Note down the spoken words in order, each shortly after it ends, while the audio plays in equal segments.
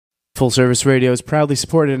Full Service Radio is proudly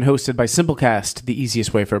supported and hosted by Simplecast, the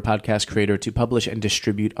easiest way for a podcast creator to publish and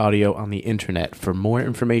distribute audio on the internet. For more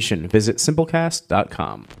information, visit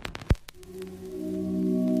simplecast.com.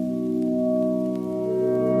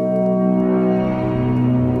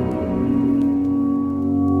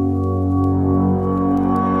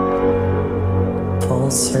 Full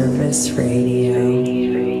Service Radio.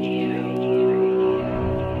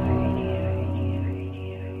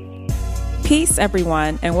 Peace,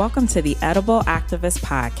 everyone, and welcome to the Edible Activist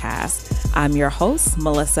Podcast. I'm your host,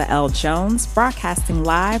 Melissa L. Jones, broadcasting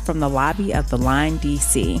live from the lobby of the Line,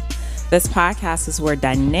 D.C. This podcast is where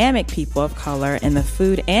dynamic people of color in the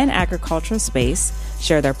food and agricultural space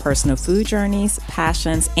share their personal food journeys,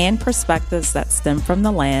 passions, and perspectives that stem from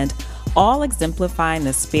the land, all exemplifying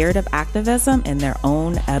the spirit of activism in their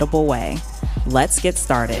own edible way. Let's get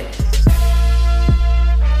started.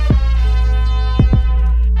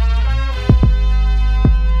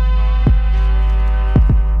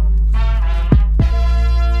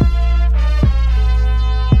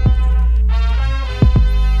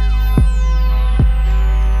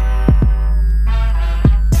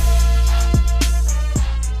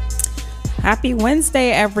 Happy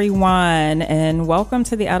Wednesday, everyone, and welcome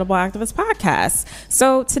to the Edible Activist Podcast.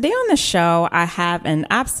 So today on the show, I have an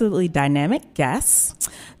absolutely dynamic guest.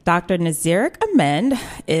 Dr. Nazirik Ahmed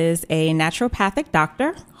is a naturopathic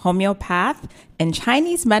doctor, homeopath, and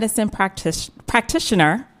Chinese medicine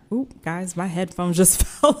practitioner. Ooh, guys, my headphones just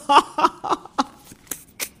fell off.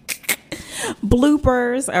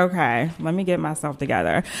 Bloopers. Okay, let me get myself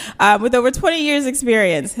together. With over 20 years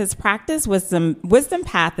experience, his practice Wisdom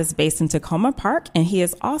Path is based in Tacoma Park, and he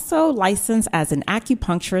is also licensed as an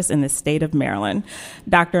acupuncturist in the state of Maryland.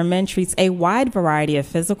 Dr. Ahmed treats a wide variety of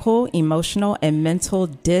physical, emotional, and mental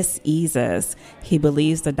diseases. He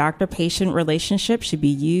believes the doctor-patient relationship should be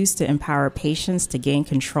used to empower patients to gain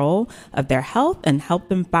control of their health and help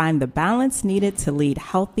them find the balance needed to lead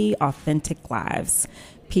healthy, authentic lives.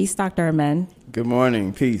 Peace, Dr. Ahmed. Good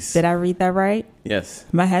morning. Peace. Did I read that right? Yes.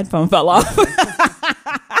 My headphone fell off.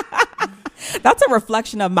 That's a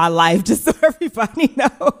reflection of my life, just so everybody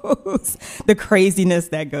knows the craziness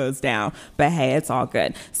that goes down. But hey, it's all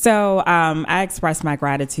good. So I expressed my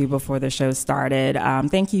gratitude before the show started.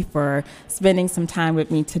 Thank you for spending some time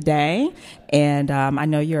with me today. And I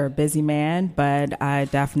know you're a busy man, but I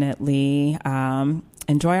definitely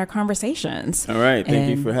enjoy our conversations. All right.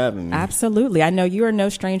 Thank you for having me. Absolutely. I know you are no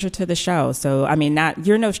stranger to the show. So, I mean,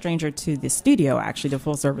 you're no stranger to the studio, actually, the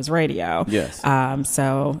Full Service Radio. Yes.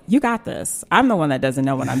 So you got this. I'm the one that doesn't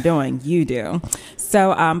know what I'm doing. You do.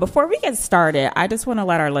 So before we get started, I just want to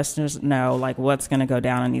let our listeners know like what's going to go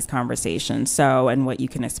down in these conversations. And what you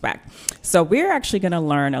can expect. So we're actually going to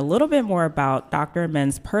learn a little bit more about Dr.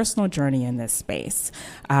 Ahmed's personal journey in this space.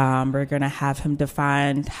 We're going to have him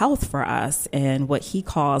define health for us and what he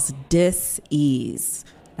calls dis-ease.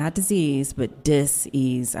 Not disease, but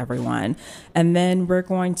dis-ease, everyone. And then we're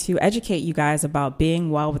going to educate you guys about being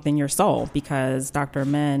well within your soul, because Dr.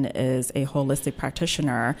 Ahmed is a holistic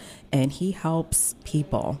practitioner and he helps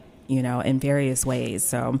people, in various ways.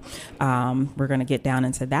 So we're going to get down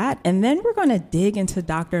into that. And then we're going to dig into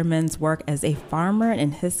Dr. Ahmed's work as a farmer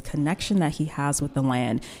and his connection that he has with the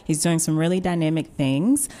land. He's doing some really dynamic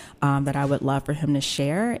things that I would love for him to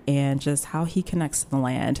share, and just how he connects to the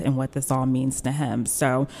land and what this all means to him.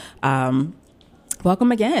 So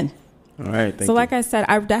welcome again. All right. Thank you. So like I said,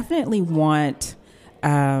 I definitely want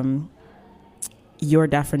your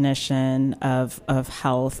definition of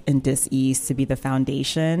health and dis-ease to be the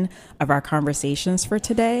foundation of our conversations for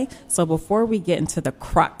today. So before we get into the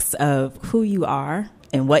crux of who you are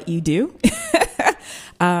and what you do,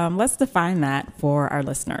 let's define that for our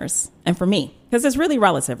listeners and for me, because it's really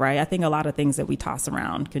relative, right? I think a lot of things that we toss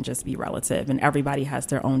around can just be relative, and everybody has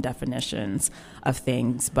their own definitions of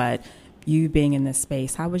things. But you being in this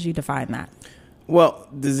space, how would you define that? Well,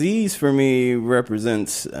 disease for me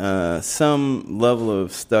represents some level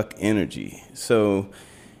of stuck energy. So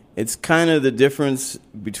it's kind of the difference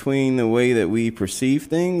between the way that we perceive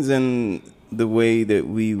things and the way that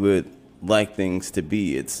we would like things to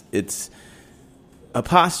be. It's a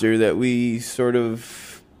posture that we sort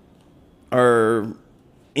of are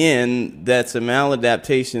in that's a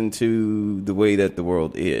maladaptation to the way that the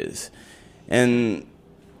world is. And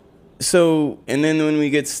then when we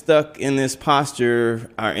get stuck in this posture,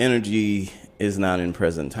 our energy is not in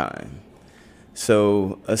present time.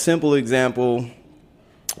 So a simple example,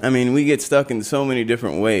 we get stuck in so many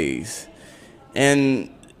different ways. And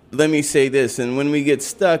let me say this, and when we get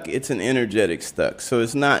stuck, it's an energetic stuck. So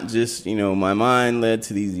it's not just, my mind led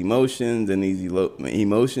to these emotions, and these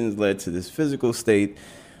emotions led to this physical state.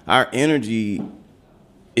 Our energy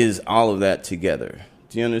is all of that together.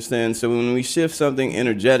 Do you understand? So when we shift something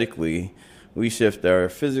energetically, we shift our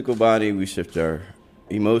physical body, we shift our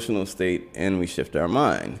emotional state, and we shift our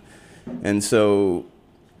mind. And so,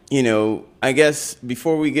 I guess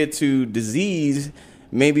before we get to disease,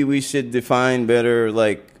 maybe we should define better,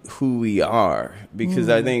 like, who we are. Because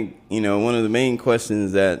I think, one of the main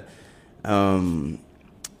questions that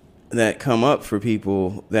that come up for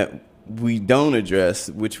people that we don't address,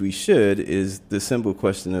 which we should, is the simple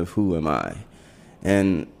question of who am I?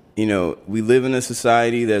 And, we live in a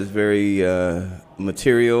society that's very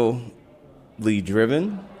materially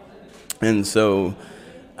driven. And so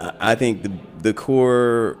I think the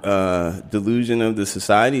core delusion of the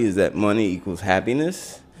society is that money equals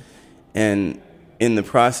happiness. And in the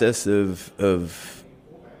process of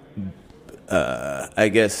I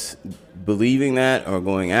guess, believing that or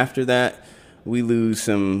going after that, we lose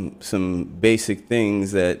some basic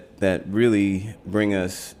things that really bring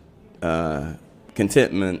us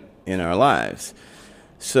contentment in our lives.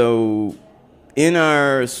 So in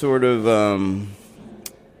our sort of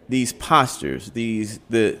these postures,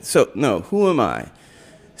 who am I?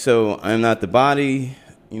 So I'm not the body.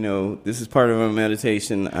 This is part of our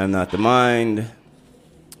meditation. I'm not the mind.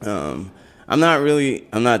 I'm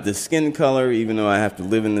not the skin color, even though I have to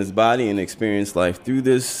live in this body and experience life through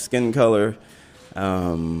this skin color.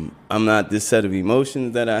 I'm not this set of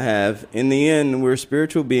emotions that I have. In the end, we're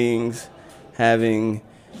spiritual beings having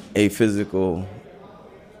a physical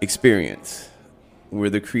experience. We're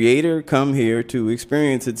the creator come here to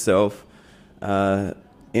experience itself in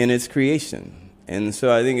its creation. And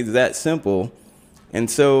so I think it's that simple. And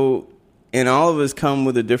all of us come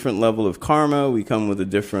with a different level of karma. We come with a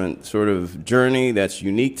different sort of journey that's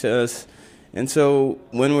unique to us. And so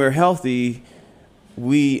when we're healthy,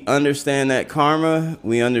 we understand that karma.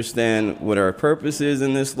 We understand what our purpose is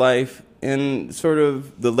in this life and sort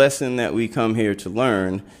of the lesson that we come here to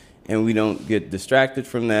learn. And we don't get distracted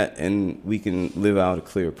from that, and we can live out a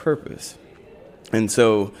clear purpose. And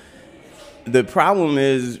so the problem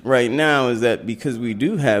is right now is that because we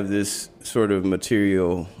do have this sort of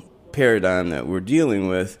material paradigm that we're dealing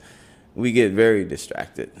with, we get very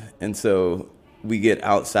distracted. And so we get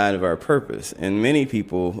outside of our purpose. And many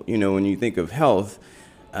people, when you think of health,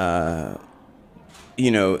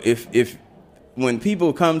 if when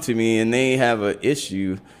people come to me and they have an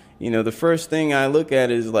issue, the first thing I look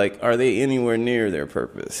at is like, are they anywhere near their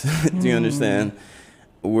purpose? Do you understand?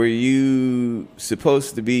 Were you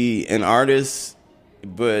supposed to be an artist,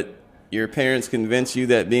 but your parents convinced you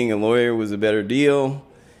that being a lawyer was a better deal?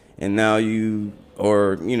 And now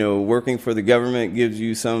working for the government gives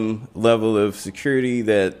you some level of security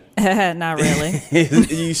that not really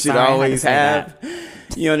you should always have.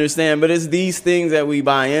 You understand? But it's these things that we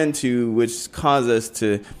buy into which cause us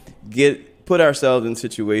to put ourselves in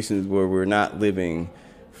situations where we're not living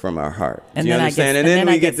from our heart. Do you understand? And then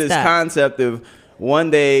we get this concept of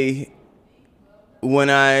one day when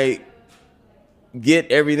I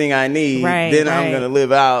get everything I need, then I'm going to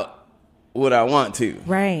live out what I want to.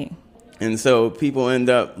 Right. And so people end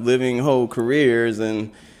up living whole careers,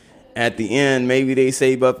 and at the end, maybe they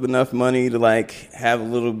save up enough money to like have a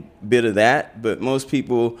little bit of that. But most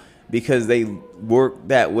people, because they work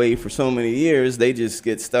that way for so many years, they just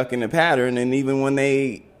get stuck in a pattern. And even when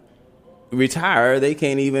they retire, they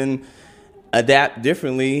can't even adapt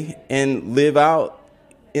differently and live out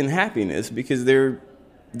in happiness because they're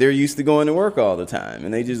used to going to work all the time,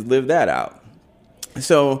 and they just live that out.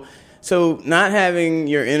 So not having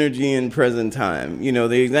your energy in present time.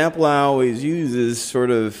 The example I always use is sort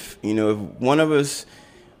of, if one of us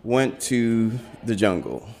went to the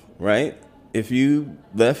jungle, right? If you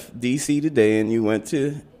left D.C. today and you went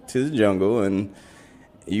to the jungle and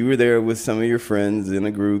you were there with some of your friends in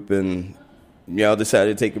a group and y'all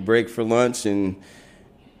decided to take a break for lunch and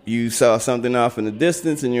you saw something off in the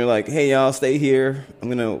distance and you're like, hey, y'all, stay here. I'm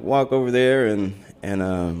going to walk over there and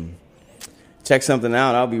check something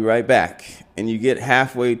out. I'll be right back. And you get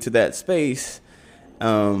halfway to that space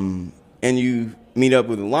and you meet up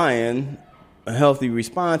with a lion. A healthy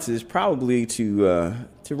response is probably to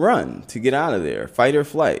run, to get out of there, fight or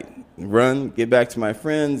flight, run, get back to my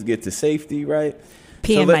friends, get to safety, right?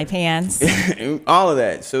 Pee in my pants. All of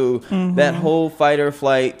that. So that whole fight or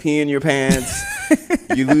flight, pee in your pants,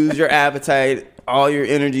 you lose your appetite, all your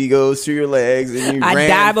energy goes through your legs, and you ran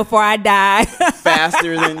die before I die.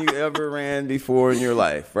 faster than you ever ran before in your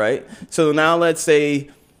life, right? So now let's say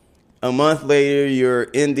a month later you're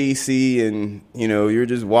in DC and you're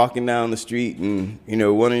just walking down the street and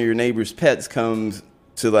one of your neighbor's pets comes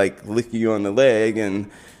to like lick you on the leg, and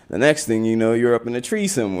The next thing you know, you're up in a tree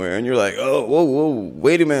somewhere, and you're like, oh, whoa,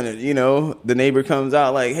 wait a minute. You know, the neighbor comes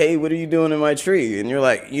out like, hey, what are you doing in my tree? And you're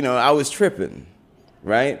like, you know, I was tripping,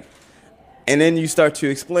 right? And then you start to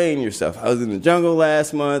explain yourself. I was in the jungle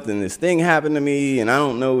last month, and this thing happened to me, and I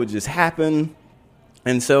don't know what just happened.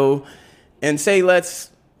 And so,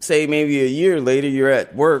 let's say maybe a year later, you're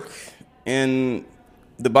at work, and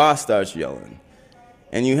the boss starts yelling.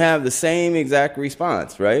 And you have the same exact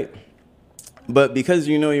response, right? But because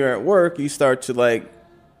you know you're at work, you start to, like,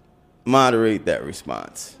 moderate that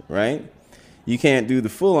response, right? You can't do the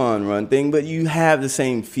full-on run thing, but you have the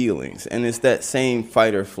same feelings, and it's that same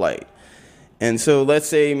fight or flight. And so let's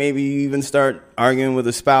say maybe you even start arguing with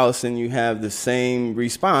a spouse and you have the same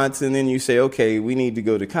response, and then you say, okay, we need to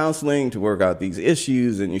go to counseling to work out these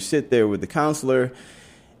issues, and you sit there with the counselor,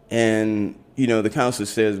 and, you know, the counselor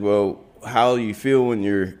says, well, how do you feel when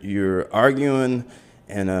you're arguing?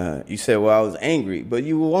 And you say, well, I was angry. But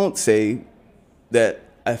you won't say that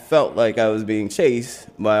I felt like I was being chased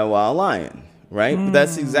by a wild lion, right? But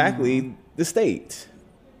that's exactly the state.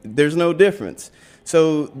 There's no difference.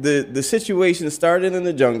 So the situation started in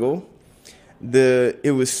the jungle.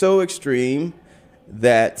 It was so extreme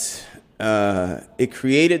that it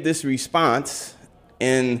created this response,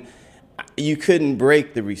 and you couldn't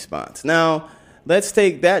break the response. Now, let's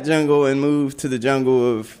take that jungle and move to the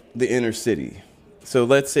jungle of the inner city. So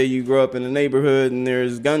let's say you grow up in a neighborhood and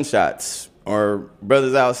there's gunshots or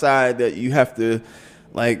brothers outside that you have to,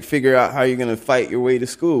 like, figure out how you're going to fight your way to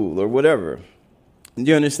school or whatever. Do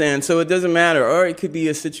you understand? So it doesn't matter. Or it could be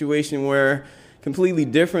a situation where completely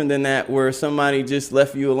different than that, where somebody just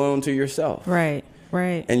left you alone to yourself. Right.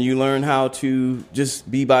 And you learn how to just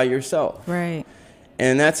be by yourself. Right.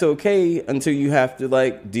 And that's okay until you have to,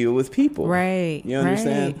 like, deal with people. Right. You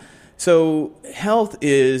understand? Right. So health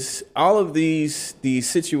is all of these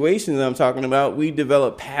situations I'm talking about. We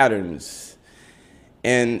develop patterns.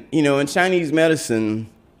 And, you know, in Chinese medicine,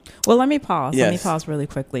 well, let me pause. Yes. Let me pause really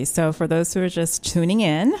quickly. So for those who are just tuning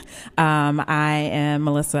in, I am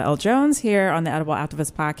Melissa L. Jones here on the Edible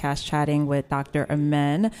Activist Podcast, chatting with Dr.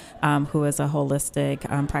 Amen, who is a holistic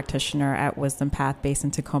practitioner at Wisdom Path based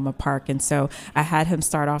in Tacoma Park. And so I had him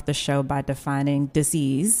start off the show by defining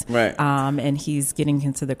disease. Right. And he's getting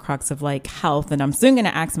into the crux of, like, health. And I'm soon going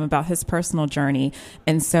to ask him about his personal journey.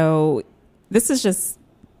 And so this is just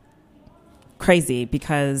crazy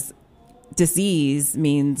because disease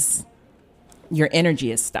means your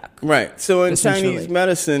energy is stuck. Right. So in Chinese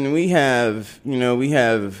medicine, we have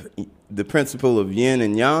the principle of yin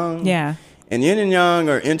and yang. Yeah. And yin and yang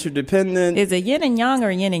are interdependent. Is it yin and yang or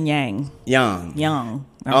yin and yang? Yang. Yang.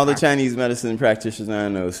 Okay. All the Chinese medicine practitioners I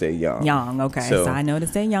know say yang. Yang, okay. So I know to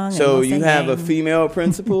say yang. So you have yang. a female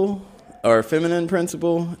principle or a feminine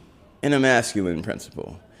principle and a masculine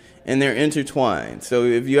principle. And they're intertwined. So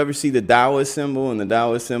if you ever see the Taoist symbol, in the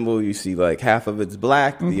Taoist symbol, you see, like, half of it's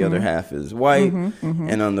black, the other half is white.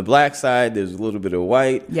 And on the black side, there's a little bit of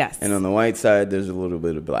white. Yes. And on the white side, there's a little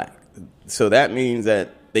bit of black. So that means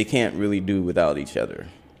that they can't really do without each other.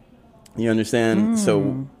 You understand?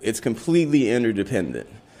 So it's completely interdependent.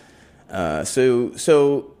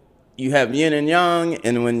 So you have yin and yang,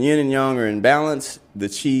 and when yin and yang are in balance, the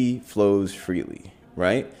qi flows freely,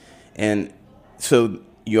 right? And so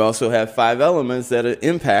you also have 5 elements that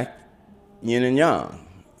impact yin and yang.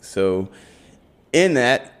 So in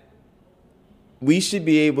that, we should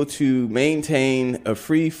be able to maintain a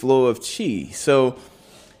free flow of qi. So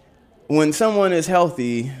when someone is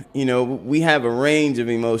healthy, you know, we have a range of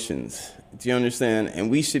emotions. Do you understand?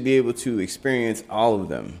 And we should be able to experience all of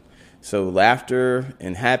them. So laughter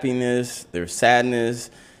and happiness, there's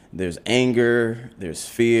sadness, there's anger, there's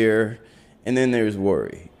fear, and then there's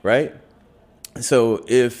worry, right? So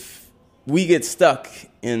if we get stuck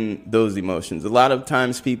in those emotions, a lot of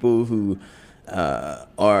times people who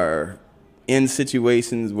are in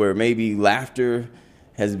situations where maybe laughter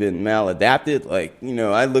has been maladapted, like, you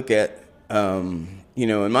know, I look at, you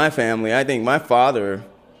know, in my family, I think my father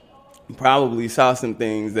probably saw some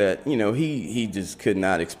things that, you know, he just could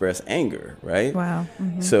not express anger, right? Wow.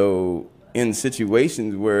 So in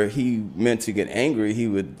situations where he meant to get angry, he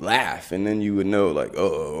would laugh, and then you would know, like,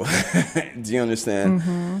 oh, do you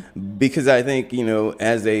understand? Because I think, you know,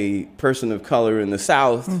 as a person of color in the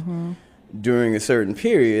South, during a certain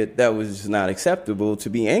period, that was just not acceptable to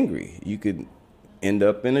be angry. You could end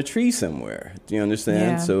up in a tree somewhere. Do you understand?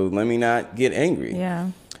 Yeah. So let me not get angry.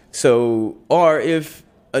 Yeah. So, or if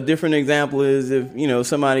a different example is if, you know,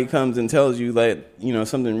 somebody comes and tells you that, you know,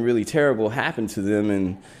 something really terrible happened to them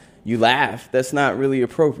and you laugh, that's not really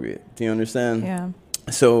appropriate. Do you understand? Yeah.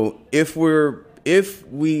 So if our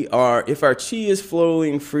chi is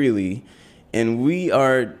flowing freely and we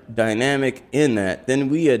are dynamic in that, then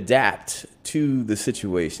we adapt to the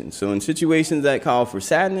situation. So in situations that call for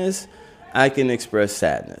sadness, I can express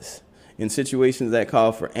sadness. In situations that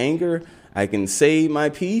call for anger, I can say my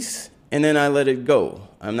piece and then I let it go.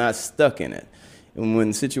 I'm not stuck in it. And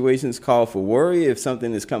when situations call for worry, if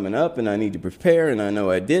something is coming up and I need to prepare and I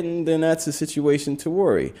know I didn't, then that's a situation to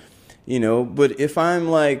worry. But if I'm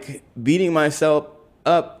like beating myself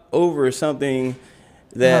up over something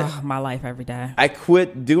that my life every day I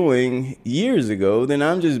quit doing years ago, then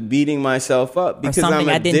I'm just beating myself up because or something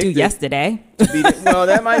I'm I didn't do yesterday. Well,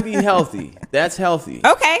 that might be healthy. That's healthy.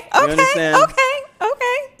 Okay. You understand? Okay.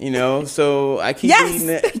 So I keep Yes. eating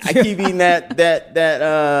that. I keep eating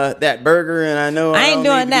that burger, and I know I ain't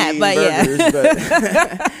don't doing need to be that, eating but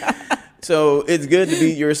burgers, but so it's good to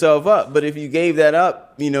beat yourself up. But if you gave that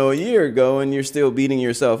up, a year ago, and you're still beating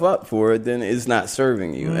yourself up for it, then it's not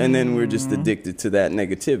serving you. And then we're just addicted to that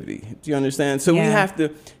negativity. Do you understand? So we have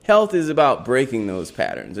to. Health is about breaking those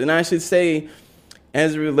patterns, and I should say,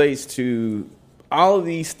 as it relates to all of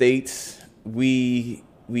these states, we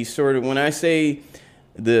sort of, when I say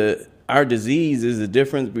our disease is the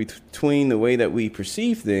difference between the way that we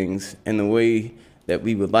perceive things and the way that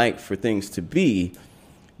we would like for things to be.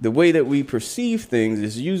 The way that we perceive things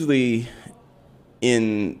is usually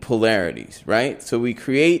in polarities, right? So we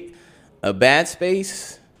create a bad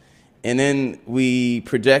space and then we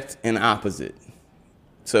project an opposite.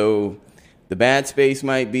 So the bad space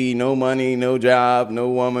might be no money, no job, no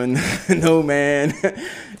woman, no man,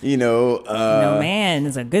 no man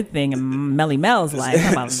is a good thing in Melly Mel's life.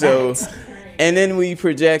 How about that? And then we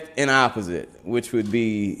project an opposite, which would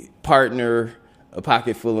be partner, a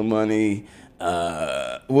pocket full of money,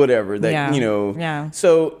 whatever.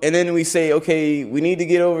 So, and then we say, okay, we need to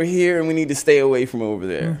get over here and we need to stay away from over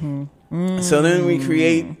there. So then we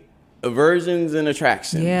create aversions and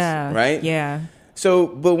attractions. Right? Yeah. So,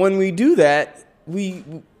 but when we do that, we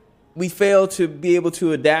fail to be able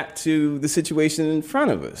to adapt to the situation in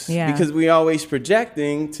front of us because we're always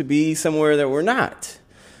projecting to be somewhere that we're not.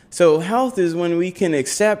 So health is when we can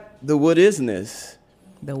accept the what isness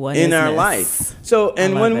in our life. So,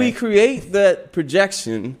 and when we create that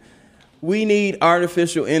projection, we need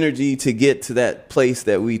artificial energy to get to that place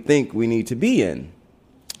that we think we need to be in.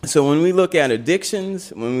 So when we look at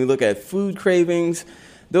addictions, when we look at food cravings,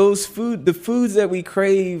 the foods that we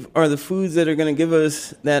crave are the foods that are going to give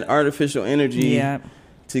us that artificial energy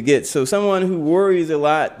to get. So someone who worries a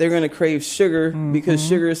lot, they're going to crave sugar because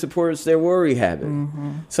sugar supports their worry habit.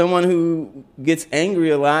 Someone who gets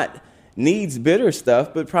angry a lot needs bitter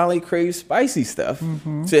stuff, but probably craves spicy stuff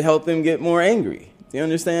to help them get more angry. Do you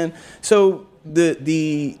understand? So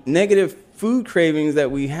the negative food cravings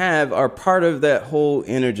that we have are part of that whole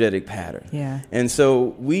energetic pattern. Yeah. And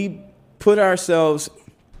so we put ourselves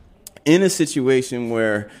in a situation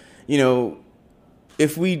where,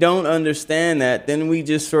 if we don't understand that, then we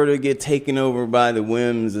just sort of get taken over by the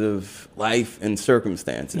whims of life and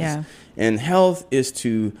circumstances. Yeah. And health is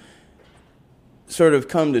to sort of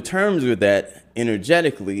come to terms with that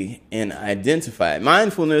energetically and identify it.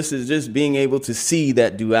 Mindfulness is just being able to see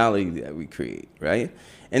that duality that we create, right?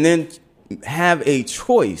 And then have a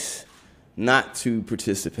choice not to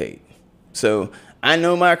participate. So I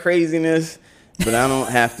know my craziness, but I don't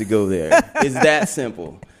have to go there. It's that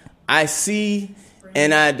simple. I see,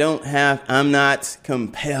 and I'm not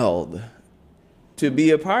compelled to be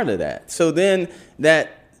a part of that. So then that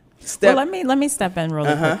step. Well, let me step in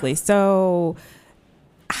really quickly. So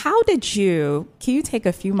how did can you take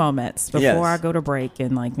a few moments before I go to break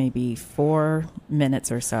in like maybe 4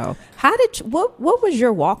 minutes or so? What was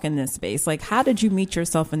your walk in this space? Like, how did you meet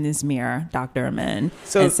yourself in this mirror, Dr. Amin,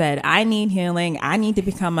 and said, I need healing. I need to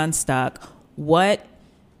become unstuck. What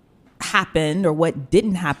happened or what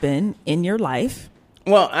didn't happen in your life?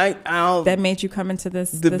 Well, that made you come into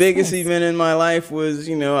this. The biggest event in my life was,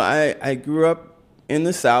 I grew up in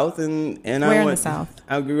the South, and Where in the South?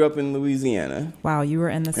 I grew up in Louisiana. Wow, you were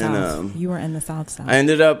in the South. You were in the South. I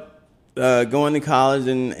ended up going to college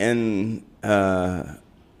and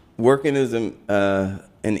working as an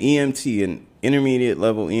EMT, an intermediate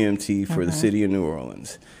level EMT for the city of New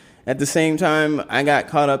Orleans. At the same time, I got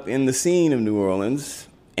caught up in the scene of New Orleans,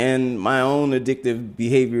 and my own addictive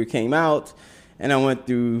behavior came out, and I went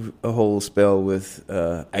through a whole spell with,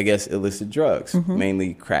 illicit drugs,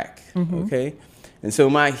 mainly crack, okay? And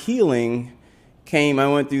so my healing I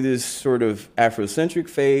went through this sort of Afrocentric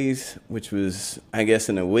phase, which was,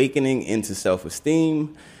 an awakening into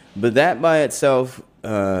self-esteem, but that by itself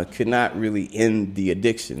could not really end the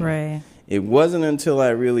addiction. Right. It wasn't until I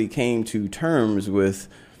really came to terms with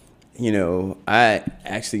I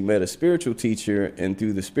actually met a spiritual teacher, and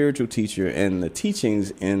through the spiritual teacher and the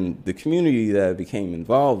teachings in the community that I became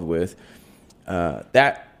involved with,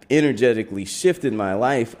 that energetically shifted my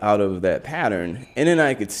life out of that pattern. And then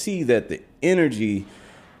I could see that the energy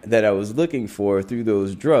that I was looking for through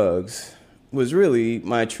those drugs was really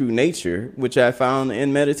my true nature, which I found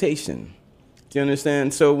in meditation. Do you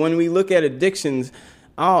understand? So when we look at addictions,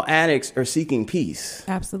 all addicts are seeking peace.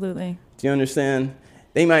 Absolutely. Do you understand?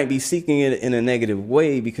 They might be seeking it in a negative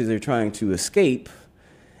way because they're trying to escape,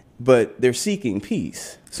 but they're seeking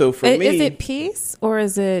peace. So for me... Is it peace, or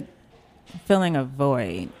is it filling a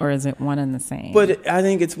void, or is it one and the same? But I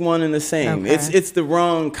think it's one and the same. Okay. It's the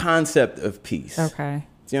wrong concept of peace. Okay.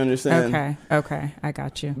 Do you understand? Okay, I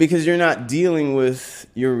got you. Because you're not dealing with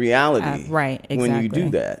your reality right, exactly. when you do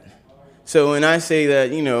that. So when I say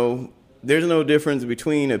that, there's no difference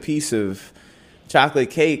between a piece of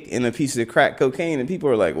chocolate cake and a piece of crack cocaine, and people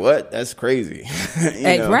are like, what? That's crazy.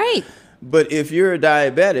 Right. But if you're a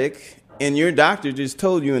diabetic and your doctor just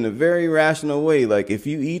told you in a very rational way, like, if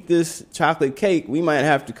you eat this chocolate cake, we might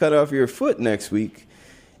have to cut off your foot next week,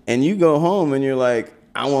 and you go home and you're like,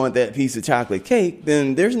 I want that piece of chocolate cake,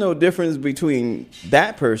 then there's no difference between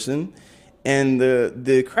that person and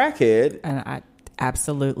the crackhead. And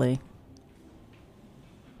absolutely.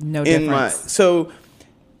 No difference. So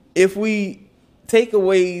if we take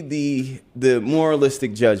away the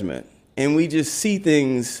moralistic judgment and we just see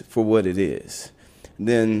things for what it is,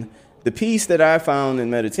 then the peace that I found in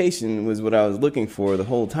meditation was what I was looking for the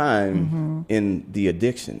whole time in the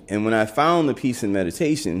addiction. And when I found the peace in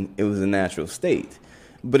meditation, it was a natural state.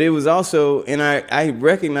 But it was also, and I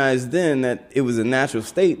recognized then that it was a natural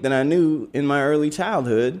state that I knew in my early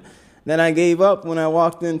childhood that I gave up when I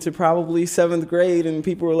walked into probably 7th grade, and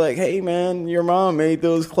people were like, hey, man, your mom made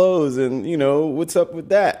those clothes, and, what's up with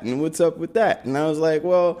that, and what's up with that? And I was like,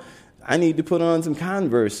 well, I need to put on some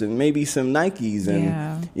Converse and maybe some Nikes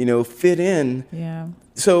and, fit in. Yeah.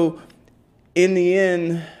 So in the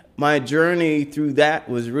end, my journey through that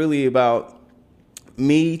was really about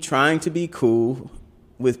me trying to be cool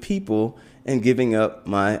with people and giving up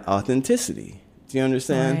my authenticity. Do you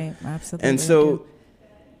understand? Right, absolutely.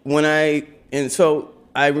 And so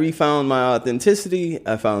I refound my authenticity.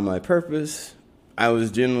 I found my purpose. I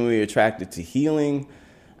was genuinely attracted to healing.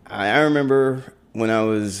 I remember when I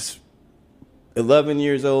was 11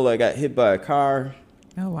 years old, I got hit by a car.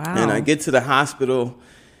 Oh, wow. And I get to the hospital,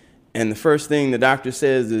 and the first thing the doctor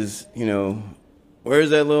says is,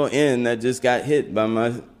 where's that little end that just got hit by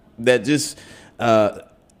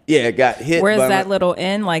got hit. Where's that little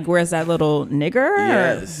end? Like, where's that little nigger?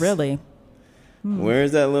 Yes. Or really?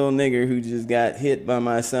 Where's that little nigger who just got hit by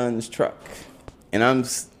my son's truck? And I'm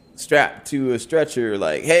strapped to a stretcher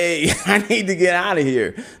like, hey, I need to get out of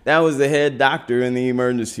here. That was the head doctor in the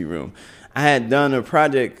emergency room. I had done a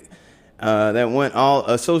project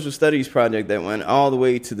a social studies project that went all the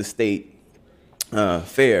way to the state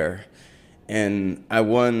fair. And I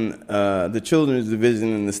won the children's division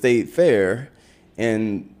in the state fair.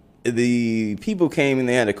 And the people came and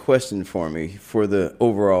they had a question for me for the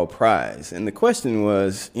overall prize. And the question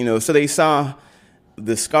was, so they saw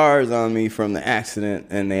the scars on me from the accident,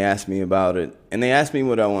 and they asked me about it. And they asked me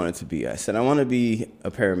what I wanted to be. I said, I want to be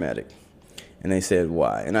a paramedic. And they said,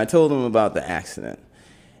 why? And I told them about the accident.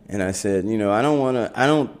 And I said, I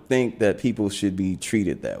don't think that people should be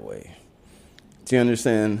treated that way. Do you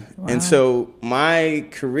understand? Wow. And so my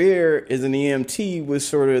career as an EMT was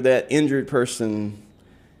sort of that injured person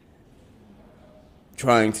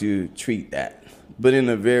trying to treat that, but in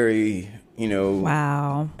a very,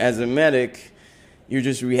 wow. As a medic, you're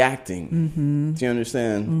just reacting. Mm-hmm. Do you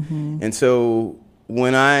understand? Mm-hmm. And so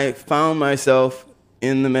when I found myself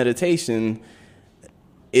in the meditation,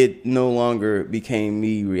 it no longer became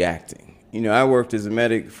me reacting. I worked as a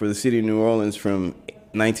medic for the city of New Orleans from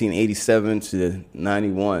 1987 to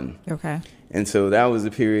 91. Okay. And so that was a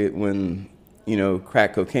period when,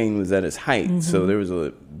 crack cocaine was at its height. Mm-hmm. So there was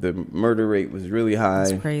the murder rate was really high.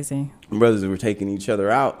 That's crazy. Brothers were taking each other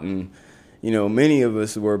out. And, many of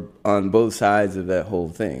us were on both sides of that whole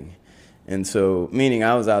thing. And so, meaning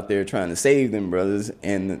I was out there trying to save them brothers,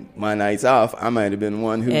 and my nights off, I might have been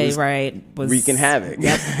one who was wreaking havoc.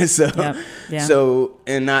 Yep. So,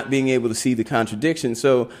 and not being able to see the contradiction.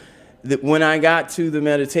 So when I got to the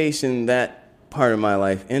meditation, that part of my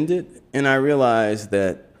life ended, and I realized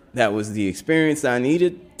that was the experience I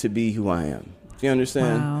needed to be who I am. Do you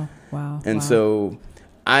understand? Wow. And so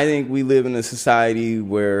I think we live in a society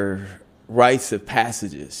where rites of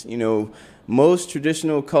passages, most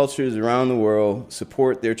traditional cultures around the world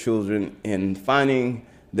support their children in finding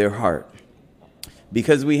their heart.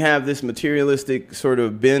 because we have this materialistic sort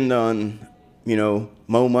of bend on,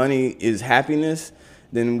 more money is happiness,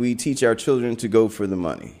 then we teach our children to go for the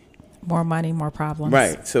money. More money, more problems.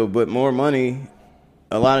 Right. So, but more money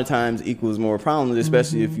a lot of times equals more problems,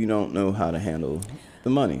 especially if you don't know how to handle the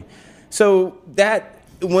money. So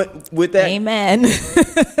with that, amen.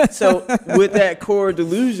 So with that core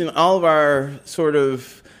delusion, all of our sort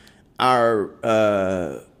of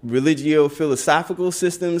religio-philosophical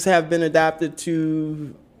systems have been adapted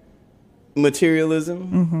to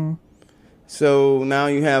materialism. Mm-hmm. So now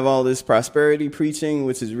you have all this prosperity preaching,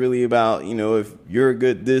 which is really about, if you're a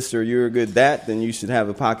good this or you're a good that, then you should have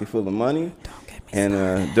a pocket full of money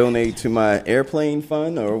and donate to my airplane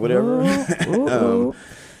fund or whatever. Ooh.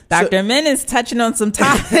 Dr. Min is touching on some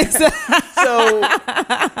topics.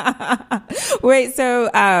 Wait, so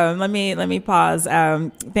let me pause.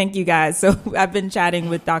 Thank you guys. So I've been chatting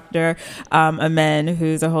with Dr. Amen,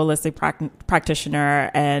 who's a holistic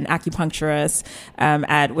practitioner and acupuncturist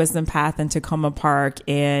at Wisdom Path in Tacoma Park,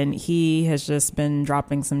 and he has just been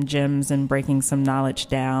dropping some gems and breaking some knowledge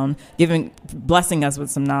down, blessing us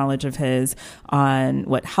with some knowledge of his on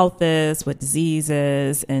what health is, what disease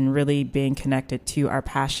is, and really being connected to our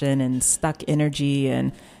passion and stuck energy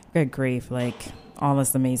and good grief, like all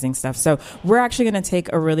this amazing stuff. So we're actually going to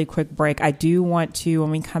take a really quick break. I do want to, when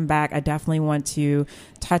we come back, I definitely want to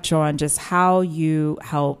touch on just how you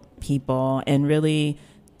help people and really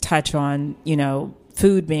touch on,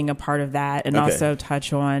 food being a part of that, and also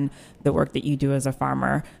touch on the work that you do as a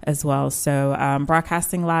farmer as well. So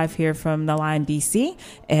broadcasting live here from the Line DC,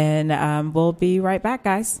 and we'll be right back,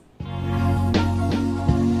 guys.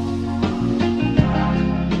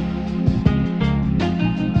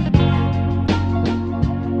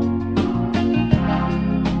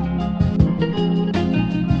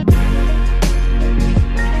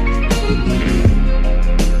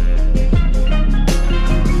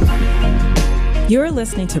 You're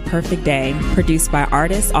listening to Perfect Day, produced by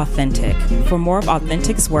Artist Authentic. For more of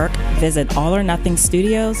Authentic's work, visit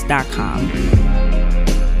allornothingstudios.com.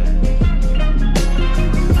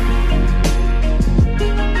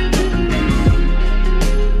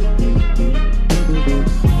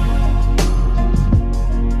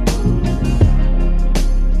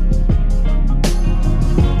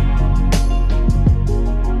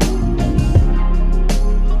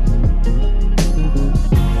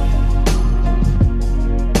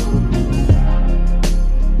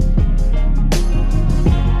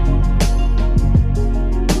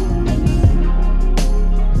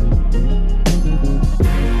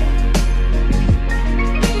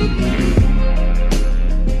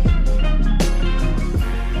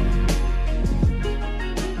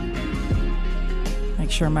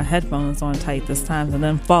 My headphones on tight this time and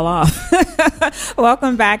then fall off.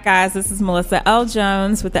 Welcome back, guys. This is Melissa L.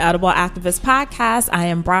 Jones with the Edible Activist Podcast. I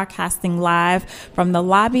am broadcasting live from the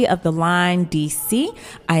lobby of the Line DC.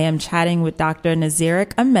 I am chatting with Dr.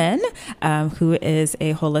 Nazirik Amen, who is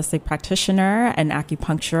a holistic practitioner and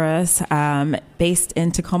acupuncturist based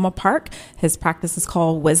in Tacoma Park. His practice is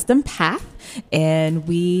called Wisdom Path. And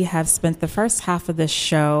we have spent the first half of this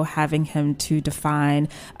show having him to define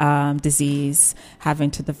disease, having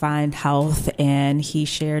to define health. And he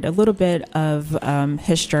shared a little bit of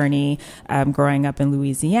his journey growing up in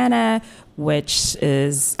Louisiana, which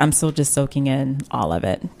is, I'm still just soaking in all of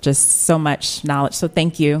it. Just so much knowledge. So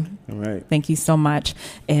thank you. All right. Thank you so much.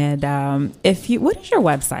 And what is your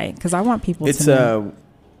website? Because I want people to know.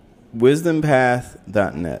 It's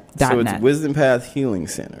wisdompath.net. So it's Wisdom Path Healing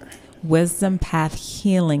Center. Wisdom Path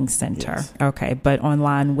Healing Center. Yes. Okay, but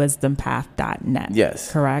online, wisdompath.net.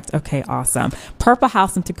 Yes. Correct? Okay, awesome. Purple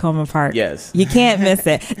House in Tacoma Park. Yes. You can't miss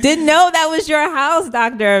it. Didn't know that was your house,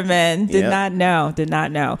 Dr. Amen. Did not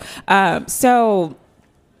know. So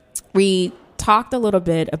we talked a little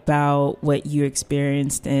bit about what you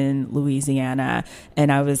experienced in Louisiana,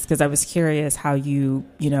 and I was curious how you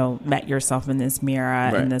met yourself in this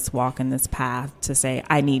mirror, in this walk, in this path to say,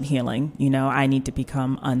 I need healing, I need to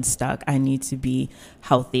become unstuck, I need to be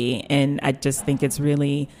healthy. And I just think it's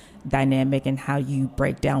really dynamic in how you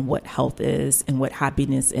break down what health is and what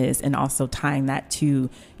happiness is, and also tying that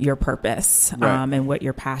to your purpose, and what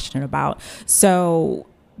you're passionate about. So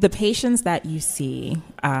the patients that you see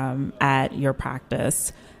at your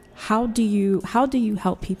practice, how do you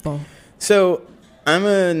help people? So I'm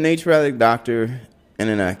a naturopathic doctor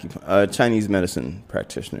and a Chinese medicine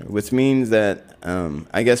practitioner, which means that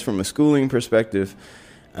I guess from a schooling perspective,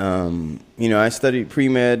 I studied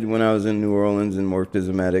pre-med when I was in New Orleans and worked as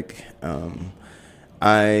a medic.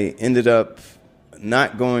 I ended up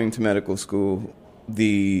not going to medical school.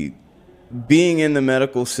 The being in the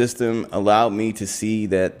medical system allowed me to see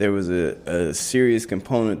that there was a serious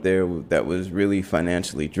component there that was really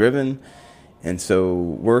financially driven. And so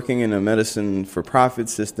working in a medicine for profit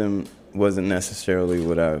system wasn't necessarily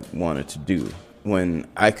what I wanted to do when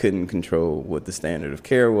I couldn't control what the standard of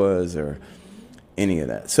care was or any of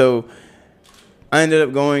that. So I ended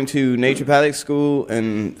up going to naturopathic school.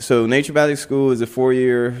 And so naturopathic school is a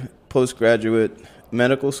 4-year postgraduate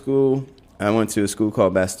medical school. I went to a school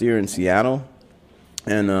called Bastyr in Seattle.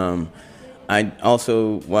 And I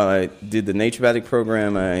also, while I did the naturopathic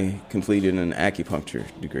program, I completed an acupuncture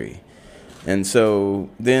degree. And so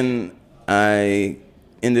then I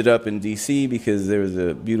ended up in D.C. because there was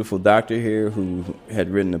a beautiful doctor here who had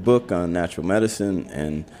written a book on natural medicine,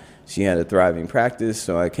 and she had a thriving practice.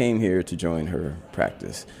 So I came here to join her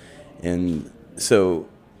practice. And so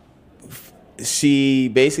she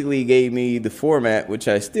basically gave me the format, which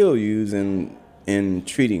I still use in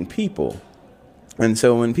treating people. And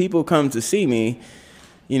so when people come to see me,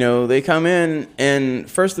 you know, they come in, and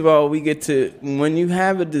first of all, we get to, when you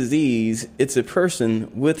have a disease, it's a person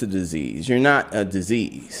with a disease. You're not a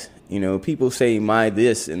disease. You know, people say my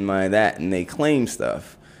this and my that, and they claim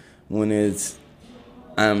stuff when it's,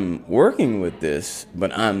 I'm working with this,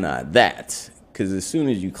 but I'm not that. Because as soon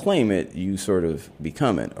as you claim it, you sort of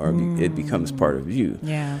become it, or it becomes part of you.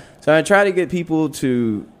 Yeah. So I try to get people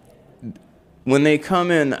to, when they come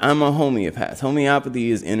in, I'm a homeopath.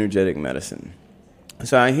 Homeopathy is energetic medicine.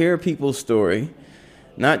 So I hear people's story,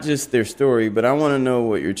 not just their story, but I want to know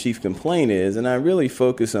what your chief complaint is. And I really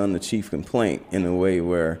focus on the chief complaint in a way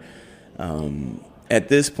where, at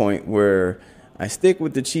this point, where I stick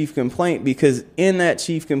with the chief complaint, because in that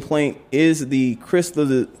chief complaint is the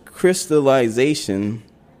crystallization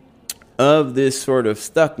of this sort of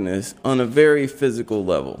stuckness on a very physical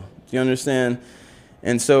level. Do you understand?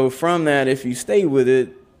 And so from that, if you stay with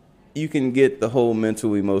it, you can get the whole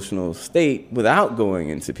mental, emotional state without going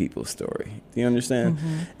into people's story. Do you understand?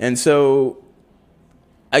 Mm-hmm. And so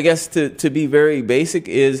I guess to be very basic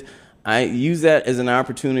is I use that as an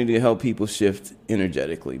opportunity to help people shift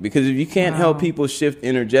energetically. Because if you can't help people shift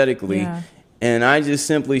energetically, and I just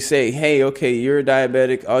simply say, hey, okay, you're a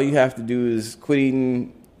diabetic, all you have to do is quit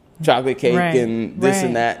eating chocolate cake and this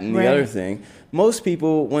and that and the other thing. Most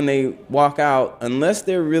people, when they walk out, unless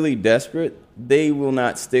they're really desperate, they will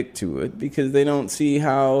not stick to it because they don't see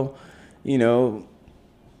how, you know,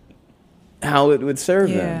 how it would serve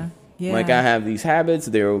them. Yeah. Like, I have these habits,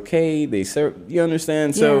 they're okay, they serve, you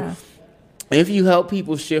understand? So if you help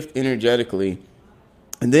people shift energetically,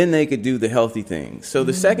 and then they could do the healthy things. So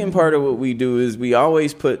the second part of what we do is we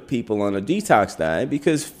always put people on a detox diet,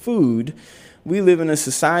 because food, we live in a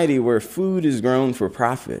society where food is grown for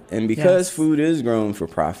profit. And because food is grown for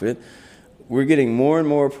profit, we're getting more and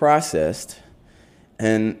more processed.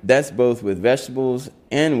 And that's both with vegetables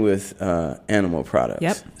and with animal products.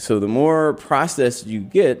 Yep. So the more processed you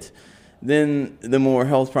get, then the more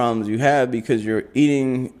health problems you have, because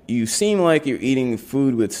you seem like you're eating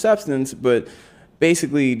food with substance, but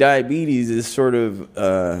basically diabetes is sort of,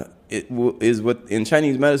 is what in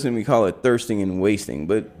Chinese medicine we call it thirsting and wasting.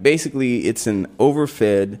 But basically it's an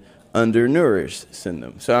overfed, undernourished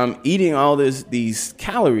syndrome. So I'm eating all these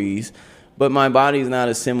calories, but my body's not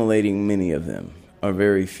assimilating many of them, or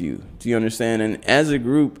very few. Do you understand? And as a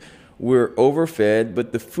group, we're overfed,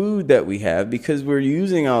 but the food that we have, because we're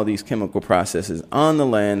using all these chemical processes on the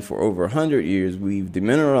land for over 100 years, we've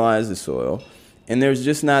demineralized the soil, and there's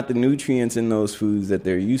just not the nutrients in those foods that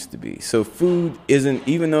there used to be. So food isn't,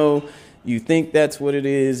 even though you think that's what it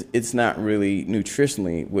is, it's not really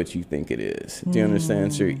nutritionally what you think it is. Do you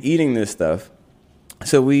understand? So you're eating this stuff.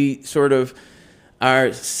 So we sort of,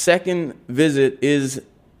 our second visit is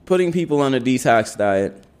putting people on a detox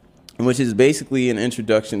diet, which is basically an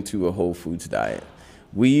introduction to a whole foods diet.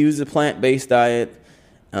 We use a plant-based diet,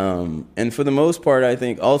 and for the most part, I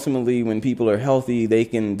think ultimately when people are healthy, they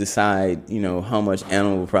can decide, you know, how much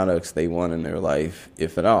animal products they want in their life,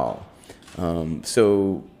 if at all.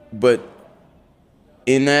 But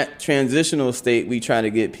in that transitional state, we try to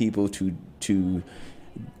get people to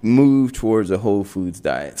move towards a whole foods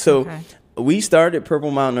diet. So we started Purple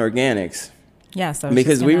Mountain Organics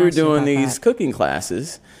because we were doing these cooking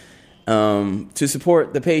classes to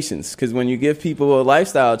support the patients. Because when you give people a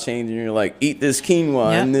lifestyle change and you're like, eat this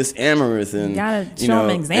quinoa and this amaranth, and you know,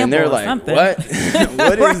 and they're like, something. what?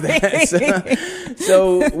 What is that?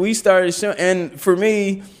 So we started showing, and for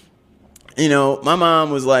me, you know, my mom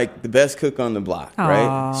was like the best cook on the block,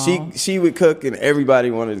 right? She would cook, and everybody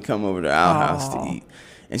wanted to come over to our house to eat.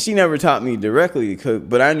 And she never taught me directly to cook,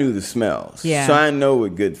 but I knew the smells. Yeah. So I know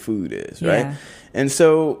what good food is, right? And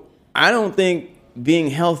so I don't think being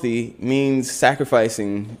healthy means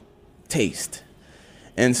sacrificing taste.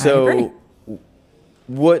 And I agree. so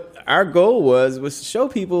what our goal was to show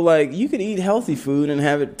people, like, you could eat healthy food and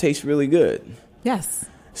have it taste really good. Yes.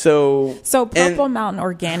 So Purple Mountain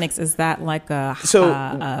Organics, is that like a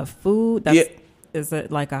food? Yeah. Is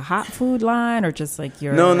it like a hot food line or just like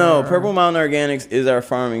your... No. Purple Mountain Organics is our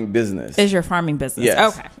farming business. Is your farming business?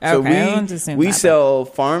 Yes. Okay. So I wanted to assume we that, sell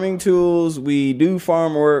farming tools. We do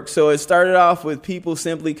farm work. So it started off with people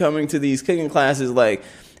simply coming to these cooking classes. Like,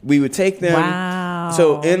 we would take them. Wow.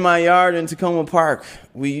 So in my yard in Tacoma Park,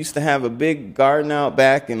 we used to have a big garden out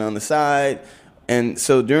back and on the side. And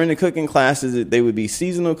so during the cooking classes, they would be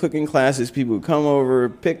seasonal cooking classes. People would come over,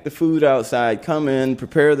 pick the food outside, come in,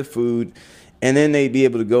 prepare the food, and then they'd be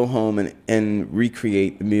able to go home and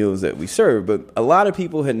recreate the meals that we serve. But a lot of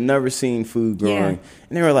people had never seen food growing. Yeah.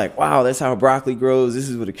 And they were like, wow, that's how broccoli grows. This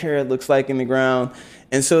is what a carrot looks like in the ground.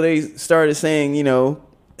 And so they started saying,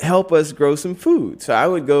 help us grow some food. So I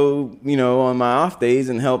would go, on my off days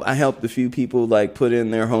and I helped a few people like put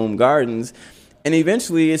in their home gardens. And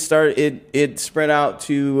eventually it spread out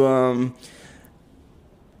to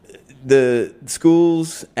the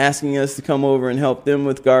schools asking us to come over and help them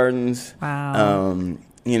with gardens. Wow.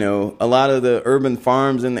 A lot of the urban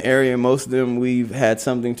farms in the area, most of them we've had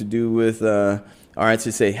something to do with, or I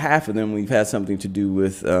should say half of them we've had something to do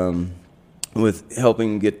with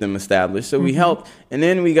helping get them established. So we helped, and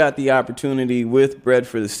then we got the opportunity with Bread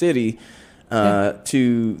for the City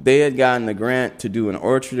they had gotten a grant to do an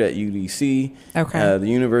orchard at UDC. Okay. The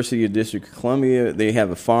University of District of Columbia, they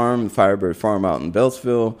have a farm, Firebird Farm out in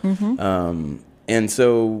Beltsville. And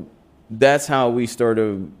so that's how we sort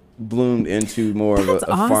of bloomed into more of a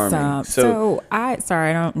farming. Awesome. So I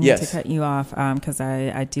don't need to Yes. cut you off because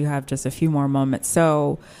I do have just a few more moments.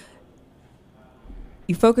 So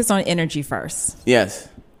you focus on energy first. Yes.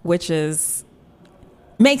 Which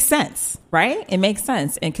makes sense, right? It makes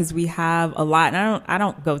sense. And because we have a lot, and I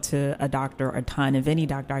don't go to a doctor a ton. If any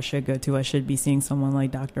doctor I should go to, I should be seeing someone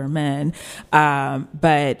like Dr. Amen.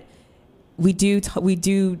 But we do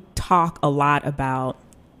talk a lot about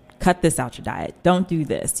cut this out your diet. Don't do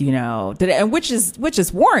this, and which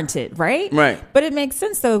is warranted, right? Right. But it makes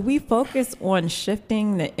sense. So if we focus on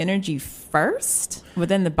shifting the energy first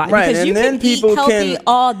within the body, Right, because and you then can eat people healthy can-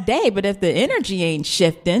 all day, but if the energy ain't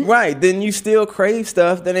shifting, Right. Then you still crave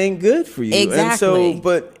stuff that ain't good for you. Exactly. And so,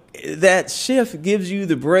 but that shift gives you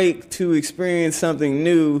the break to experience something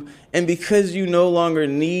new. And because you no longer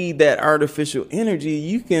need that artificial energy,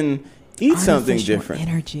 you can eat something artificial different.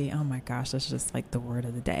 energy. Oh my gosh, that's just like the word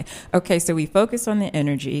of the day. Okay, so we focus on the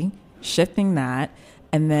energy, shifting that,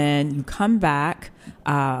 and then you come back.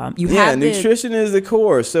 Nutrition is the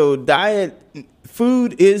core. So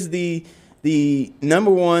food is the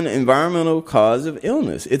number one environmental cause of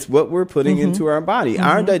illness. It's what we're putting into our body.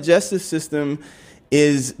 Our digestive system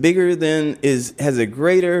is bigger has a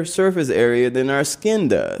greater surface area than our skin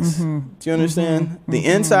does. Do you understand? The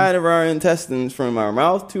inside of our intestines, from our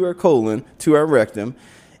mouth to our colon to our rectum,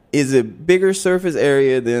 is a bigger surface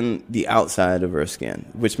area than the outside of our skin,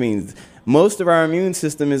 which means most of our immune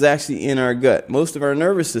system is actually in our gut. Most of our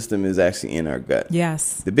nervous system is actually in our gut.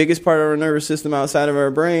 Yes. The biggest part of our nervous system outside of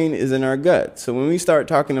our brain is in our gut. So when we start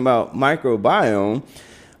talking about microbiome,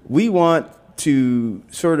 we want to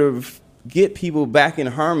sort of get people back in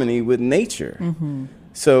harmony with nature.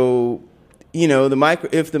 So,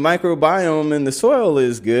 if the microbiome in the soil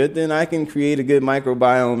is good, then I can create a good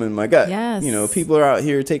microbiome in my gut. Yes. People are out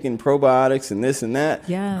here taking probiotics and this and that.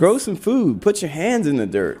 Yes. Grow some food. Put your hands in the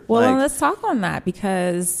dirt. Well, let's talk on that,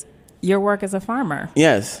 because your work as a farmer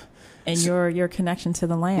Yes. and your connection to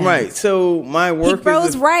the land. Right. So my work He grows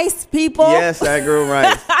is rice, people. Yes, I grow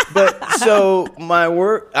rice. But so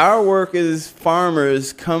our work as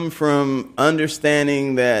farmers come from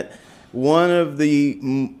understanding that one of the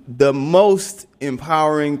most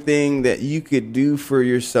empowering thing that you could do for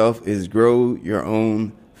yourself is grow your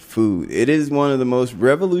own food. It is one of the most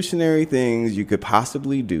revolutionary things you could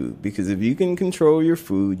possibly do, because if you can control your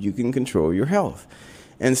food, you can control your health.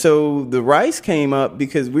 And so the rice came up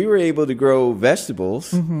because we were able to grow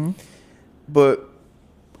vegetables, but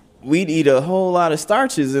we'd eat a whole lot of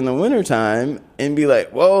starches in the wintertime and be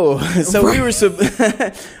like, whoa. So we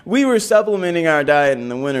were supplementing our diet in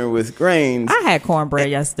the winter with grains. I had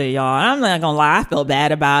cornbread yesterday, y'all. I'm not gonna lie, I feel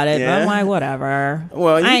bad about it, but Yeah. I'm like, whatever.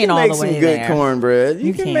 Well, you I ain't can all make the some way good there. cornbread. You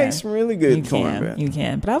You can can. make some really good You cornbread.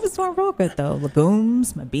 can. But I was doing real good though.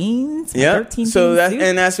 Legumes, my beans, my Yeah. 13 So bean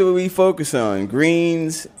soup. that's what we focus on: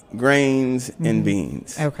 greens, grains, and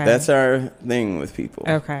beans. Okay. That's our thing with people.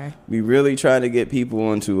 Okay. We really try to get people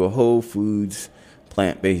onto a whole foods,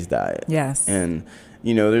 plant-based diet. Yes. And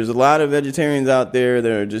there's a lot of vegetarians out there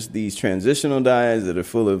that are just these transitional diets that are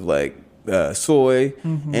full of like soy,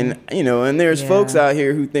 and and there's folks out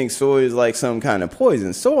here who think soy is like some kind of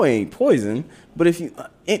poison. Soy ain't poison, but if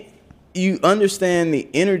you understand the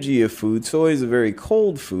energy of food, soy is a very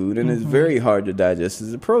cold food and it's very hard to digest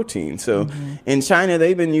as a protein. So in China,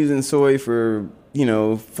 they've been using soy for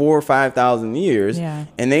 4,000 or 5,000 years,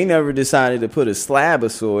 and they never decided to put a slab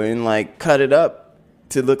of soy and like cut it up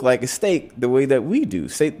to look like a steak the way that we do.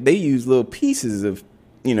 They use little pieces of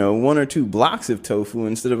 1 or 2 blocks of tofu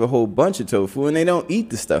instead of a whole bunch of tofu, and they don't eat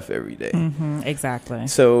the stuff every day. Exactly.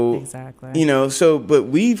 So but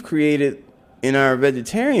we've created in our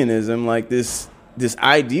vegetarianism like this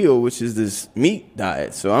ideal, which is this meat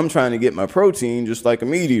diet. So I'm trying to get my protein just like a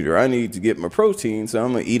meat eater. I need to get my protein, so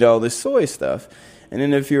I'm going to eat all this soy stuff. And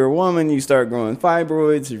then if you're a woman, you start growing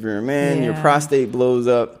fibroids. If you're a man, your prostate blows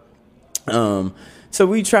up. So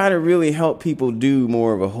we try to really help people do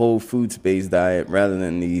more of a whole foods-based diet rather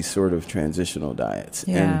than these sort of transitional diets,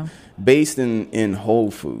 and based in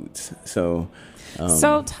whole foods. So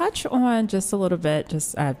touch on just a little bit,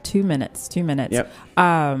 just 2 minutes. Yep.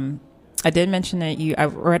 I did mention that I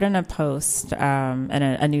read in a post and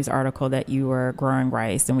a news article that you were growing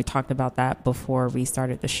rice, and we talked about that before we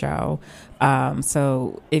started the show.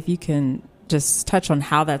 So if you can just touch on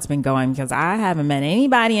how that's been going, because I haven't met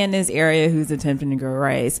anybody in this area who's attempting to grow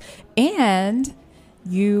rice. And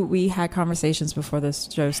we had conversations before this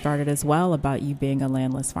show started as well about you being a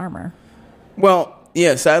landless farmer. Well,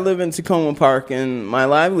 yes, I live in Tacoma Park, and my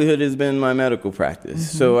livelihood has been my medical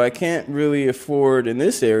practice. So I can't really afford in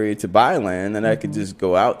this area to buy land that I could just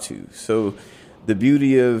go out to. So the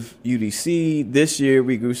beauty of UDC, this year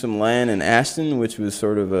we grew some land in Ashton, which was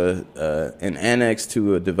sort of an annex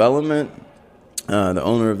to a development. The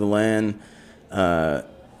owner of the land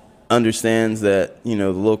understands that,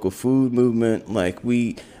 the local food movement, like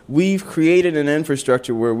we've created an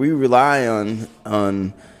infrastructure where we rely on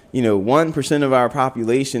 1% of our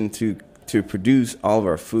population to produce all of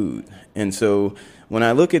our food. And so when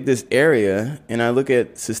I look at this area and I look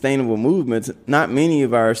at sustainable movements, not many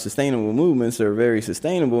of our sustainable movements are very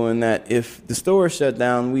sustainable, in that if the store shut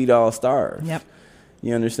down, we'd all starve. Yep.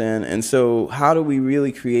 You understand? And so how do we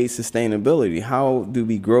really create sustainability? How do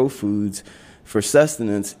we grow foods for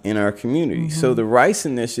sustenance in our community? So the Rice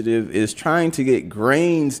Initiative is trying to get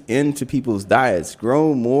grains into people's diets,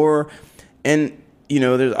 grow more. And,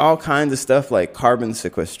 there's all kinds of stuff like carbon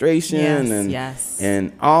sequestration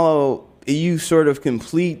and all. You sort of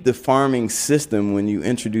complete the farming system when you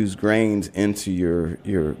introduce grains into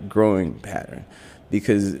your growing pattern,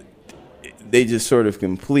 because they just sort of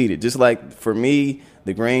complete it. Just like for me,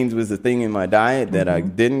 the grains was the thing in my diet that I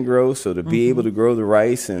didn't grow. So to be able to grow the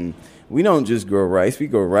rice, and we don't just grow rice, we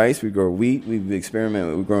grow wheat. We've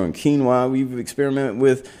experimented with growing quinoa. We've experimented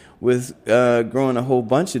with growing a whole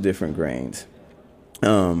bunch of different grains.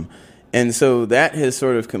 And so that has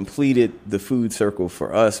sort of completed the food circle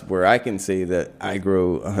for us, where I can say that I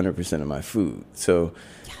grow 100% of my food. So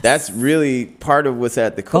that's really part of what's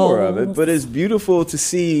at the core of it. But it's beautiful to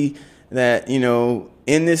see that,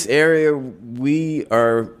 in this area, we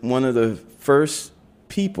are one of the first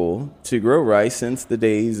people to grow rice since the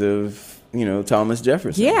days of, Thomas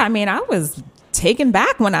Jefferson. Yeah, I mean, I was taken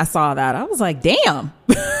back when I saw that. I was like, damn.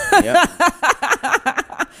 Yep.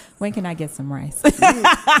 When can I get some rice?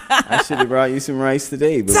 I should have brought you some rice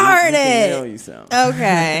today, but Darn we can it. mail you some.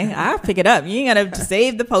 Okay, I'll pick it up. You ain't got to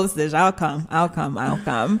save the postage. I'll come.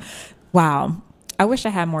 Wow. I wish I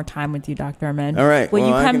had more time with you, Dr. Amin. All right. Will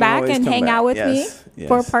well, you come back and hang out with me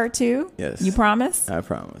for part 2? Yes. You promise? I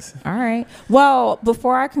promise. All right. Well,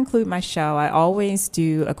 before I conclude my show, I always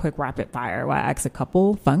do a quick rapid fire where I ask a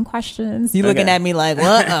couple fun questions. You looking at me like,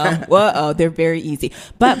 whoa, they're very easy.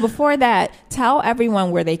 But before that, tell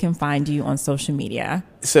everyone where they can find you on social media.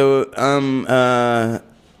 So on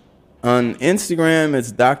Instagram,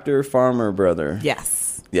 it's Dr. Farmer Brother.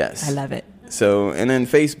 Yes. Yes. I love it. So, and then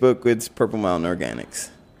Facebook, it's Purple Mountain Organics.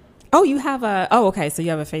 Oh, you have okay. So you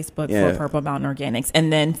have a Facebook for Purple Mountain Organics.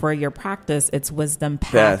 And then for your practice, it's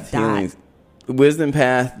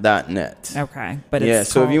wisdompath.net. Okay. But it's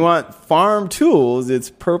so if you want farm tools,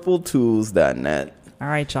 it's purpletools.net. All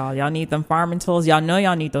right, y'all. Y'all need them farming tools. Y'all know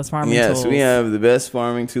y'all need those farming tools. Yes, we have the best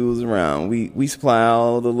farming tools around. We supply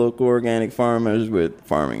all the local organic farmers with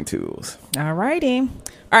farming tools. All righty.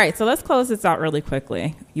 All right, so let's close this out really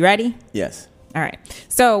quickly. You ready? Yes. All right.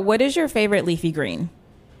 So what is your favorite leafy green?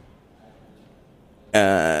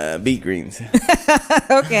 Beet greens.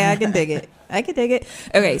 Okay, I can dig it.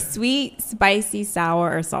 Okay, sweet, spicy,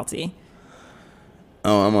 sour, or salty?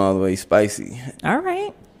 Oh, I'm all the way spicy. All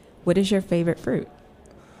right. What is your favorite fruit?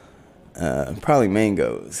 Probably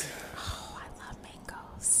mangoes.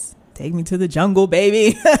 Take me to the jungle,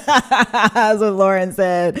 baby. That's what Lauren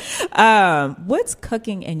said. What's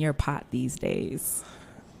cooking in your pot these days?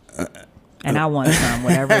 And I want some,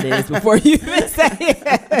 whatever it is, before you even say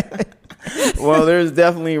it. Well, there's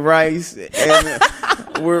definitely rice, and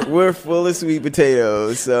we're full of sweet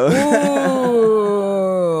potatoes. So,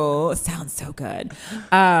 ooh, sounds so good.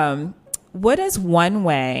 What is one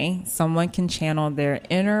way someone can channel their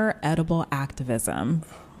inner edible activism?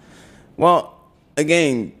 Well,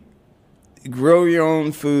 again, grow your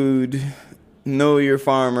own food, know your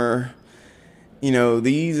farmer.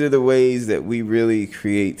 These are the ways that we really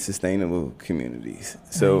create sustainable communities.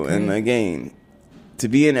 So, and again, to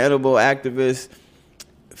be an edible activist,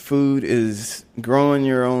 growing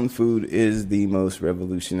your own food is the most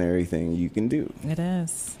revolutionary thing you can do. It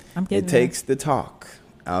is. I'm getting it takes the talk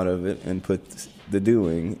out of it and puts the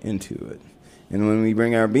doing into it. And when we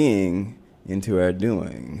bring our being into our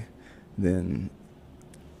doing, then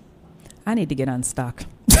I need to get unstuck.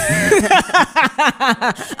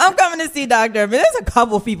 I'm coming to see Dr. But there's a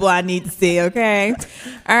couple people I need to see, okay?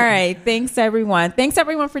 All right. Thanks, everyone. Thanks,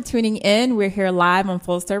 everyone, for tuning in. We're here live on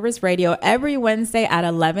Full Service Radio every Wednesday at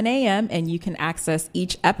 11 a.m., and you can access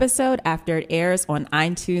each episode after it airs on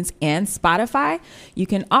iTunes and Spotify. You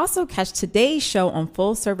can also catch today's show on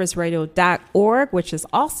fullserviceradio.org, which is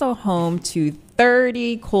also home to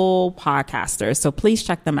 30 cool podcasters. So please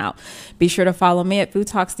check them out. Be sure to follow me at Food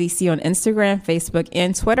Talks DC on Instagram, Facebook,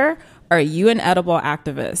 and Twitter. Are you an edible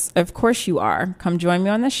activist? Of course you are. Come join me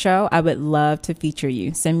on the show. I would love to feature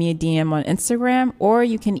you. Send me a DM on Instagram, or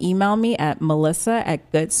you can email me at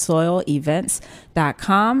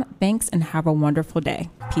melissa@goodsoilevents.com. Thanks, and have a wonderful day.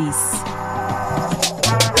 Peace.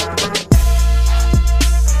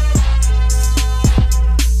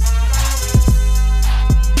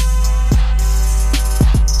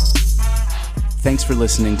 Thanks for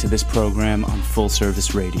listening to this program on Full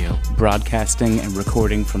Service Radio, broadcasting and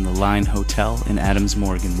recording from the Line Hotel in Adams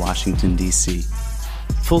Morgan, Washington, D.C.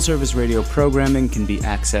 Full Service Radio programming can be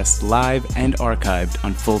accessed live and archived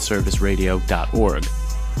on fullserviceradio.org.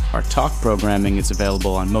 Our talk programming is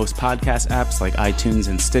available on most podcast apps like iTunes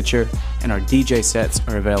and Stitcher, and our DJ sets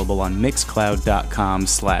are available on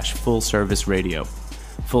mixcloud.com/fullserviceradio.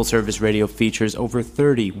 Full Service Radio features over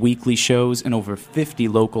 30 weekly shows and over 50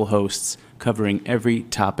 local hosts covering every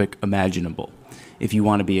topic imaginable. If you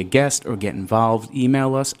want to be a guest or get involved,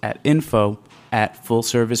 email us at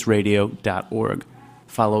info@fullserviceradio.org.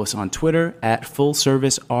 Follow us on Twitter at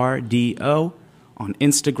FullServiceRDO, on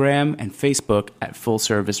Instagram and Facebook at Full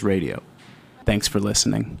Service Radio. Thanks for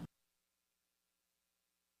listening.